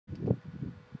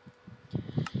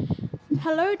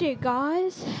Hello there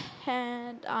guys,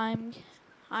 and I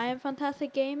am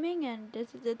Funtastic Gaming, and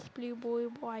this is its Blue Boy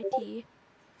YT.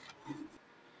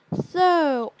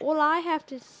 So all I have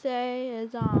to say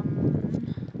is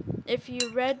if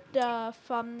you read the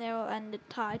thumbnail and the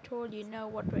title, you know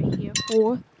what we're here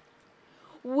for.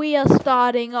 We are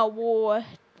starting a war.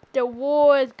 The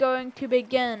war is going to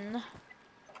begin.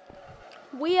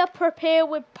 We are prepared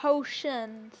with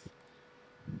potions.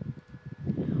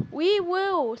 We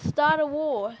will start a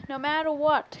war, no matter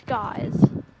what, guys.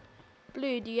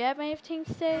 Blue, do you have anything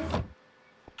to say?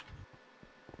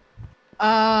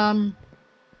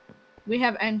 We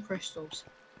have end crystals.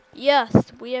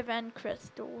 Yes, we have end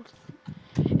crystals.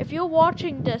 If you're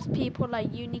watching this, people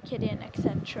like Unikid and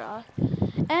etc.,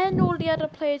 and all the other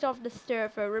players of the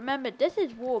server, remember this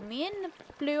is war. Me and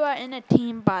Blue are in a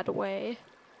team, by the way.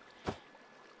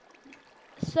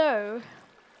 So,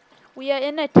 we are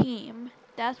in a team.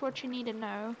 That's what you need to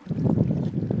know.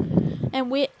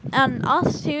 And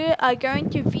us two are going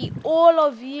to beat all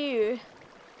of you.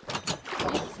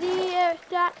 You see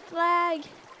that flag?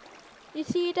 You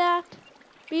see that?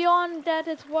 Beyond that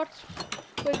is what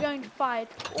we're going to fight.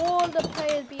 All the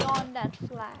players beyond that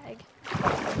flag.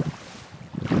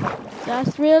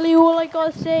 That's really all I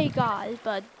gotta say, guys.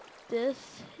 But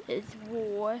this is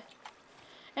war.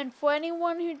 And for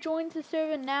anyone who joins the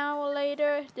server now or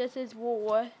later, this is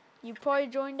war. You probably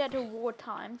joined at a war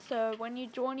time, so when you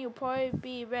join, you'll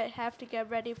probably have to get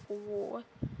ready for war.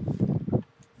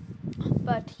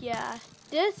 But yeah,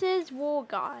 this is war,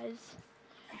 guys.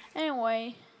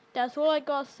 Anyway, that's all I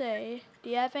gotta say.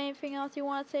 Do you have anything else you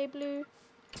want to say, Blue?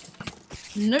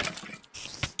 Nope.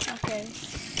 Okay.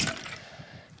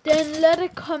 Then let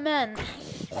it commence.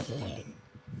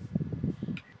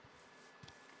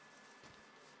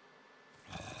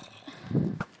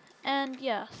 And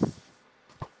yes.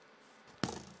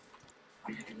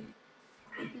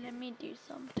 Let me do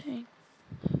something.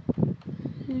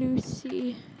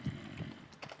 Lucy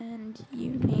and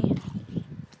Uni.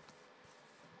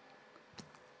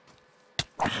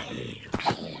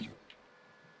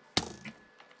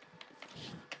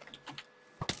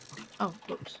 Oh,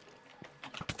 whoops.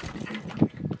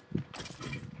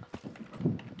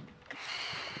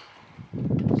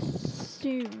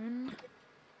 Soon.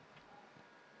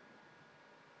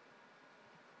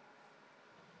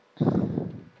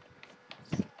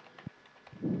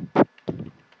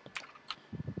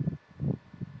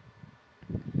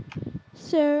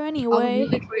 So anyway,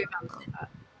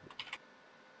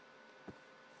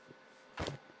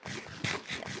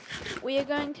 we are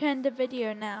going to end the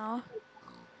video now.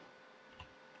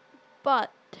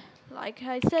 But like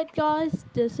I said, guys,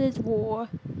 this is war.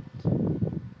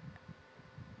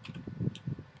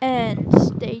 And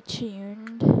stay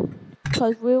tuned,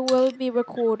 because we will be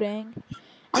recording.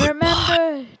 And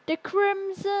remember, the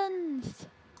Crimsons!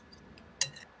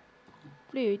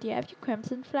 Blue, do you have your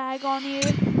Crimson flag on you?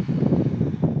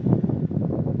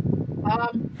 No.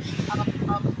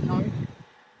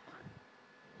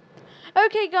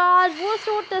 Okay guys, we'll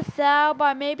sort this out,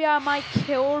 but maybe I might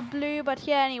kill Blue, but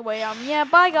yeah, anyway, yeah,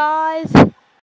 bye guys!